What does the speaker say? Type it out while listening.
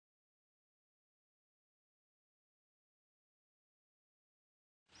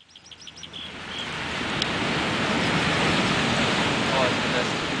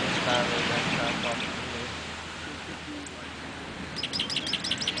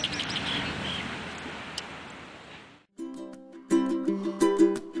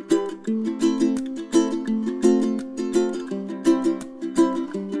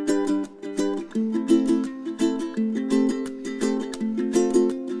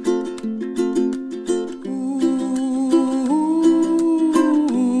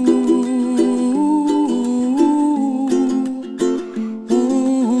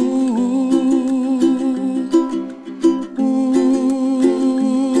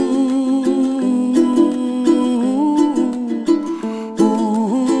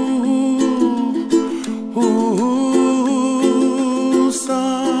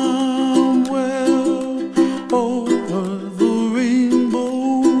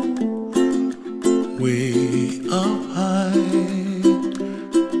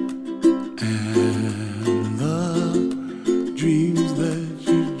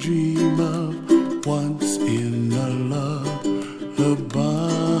goodbye.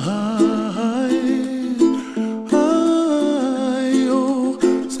 Oh,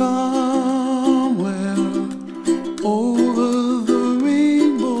 somewhere over the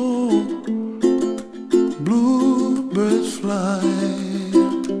rainbow, bluebirds fly,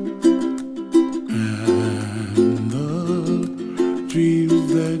 and the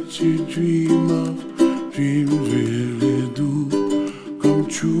dreams that you dream of, dreams really do come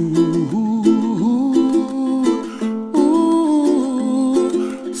true.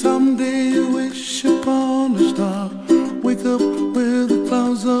 Someday you wish upon a star, wake up where the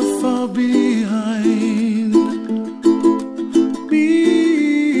clouds are far behind.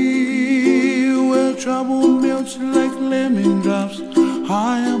 Be where trouble melts like lemon drops,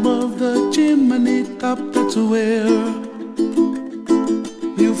 high above the chimney top. That's where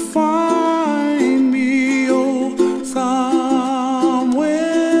you find me. Oh, somewhere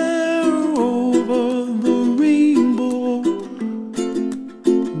over the rainbow,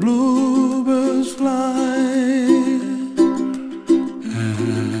 bluebirds fly,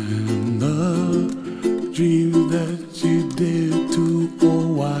 and the dreams that you dare to, oh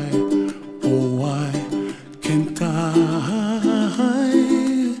why can't I?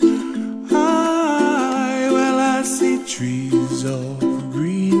 Well, I see trees of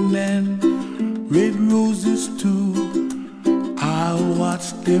green and red roses too. I'll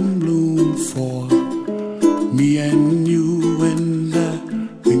watch them bloom for me and you, and I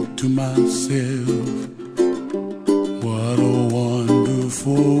think to myself, what a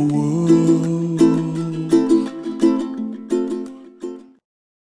wonderful world.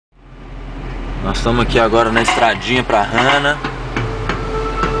 Nós estamos aqui agora na estradinha pra Hanna,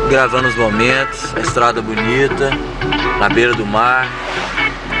 gravando os momentos, a estrada bonita, na beira do mar,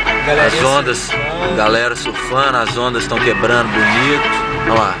 as ondas, galera surfando, as ondas estão quebrando bonito.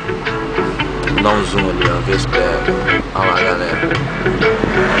 Olha lá, vou dar um zoom ali, ó, ver se pega. Olha lá, galera.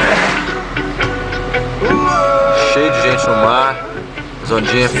 Cheio de gente no mar, as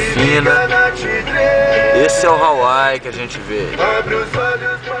ondinhas finas. Esse é o Hawaii que a gente vê.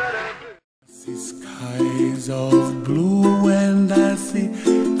 See skies of blue and I see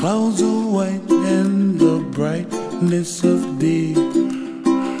clouds of white and the brightness of day.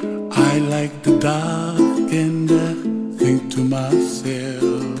 I like the dark and I think to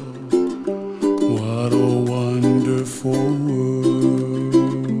myself, what a wonderful world.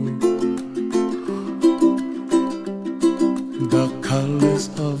 The colors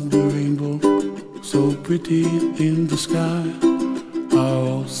of the rainbow, so pretty in the sky, are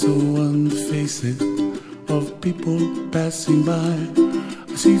also on the faces of people passing by.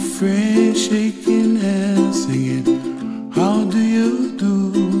 I see friends shaking hands singing, how do you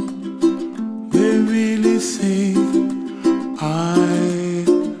do? They really say, I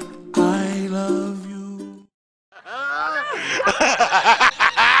love you.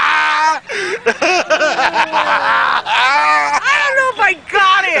 I don't know if I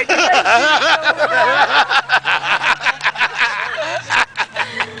got it.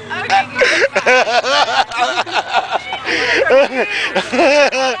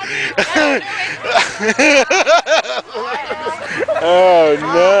 Oh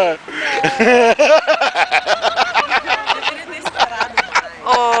no.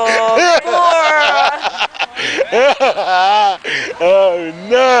 Oh, poor. Oh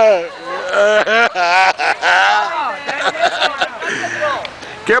no.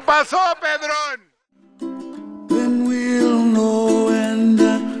 ¿Qué pasó, Pedrón? Then we'll know, and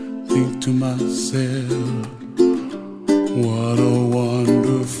I think to myself, what a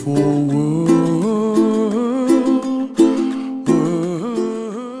wonderful world.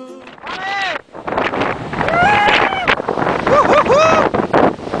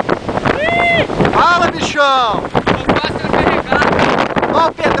 Fala, bichão! Ó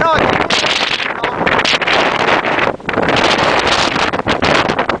o Pedrão aqui!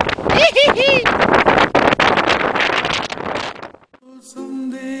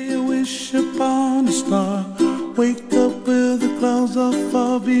 Someday I wish upon a star, wake up where the clouds are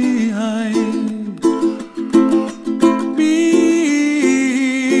far behind. Be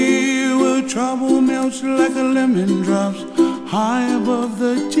where trouble melts like a lemon drops, high above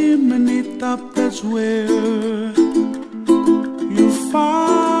the chimney top. That's where you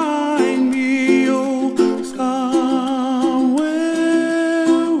find me. Oh, somewhere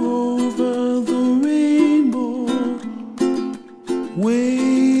over the rainbow,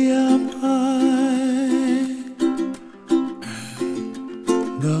 way up high,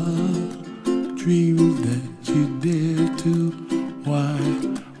 and the dreams that you dare to, why,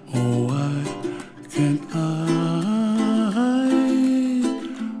 oh why can't I?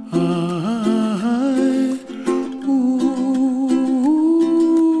 Ooh,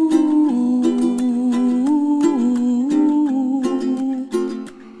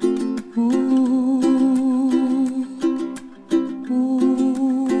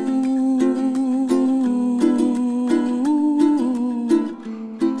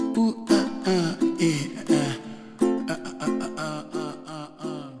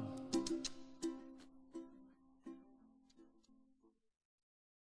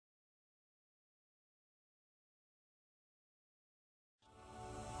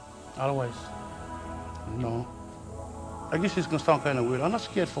 Otherwise, no. I guess it's gonna sound kind of weird. I'm not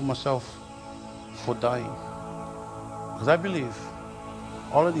scared for myself for dying. Because I believe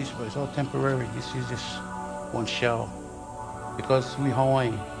all of these, but it's all temporary. This is just one shell. Because we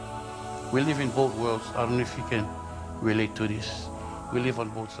Hawaiian, we live in both worlds. I don't know if you can relate to this. We live on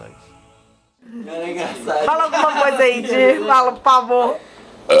both sides. Fala alguma coisa aí, Di. Fala, por favor.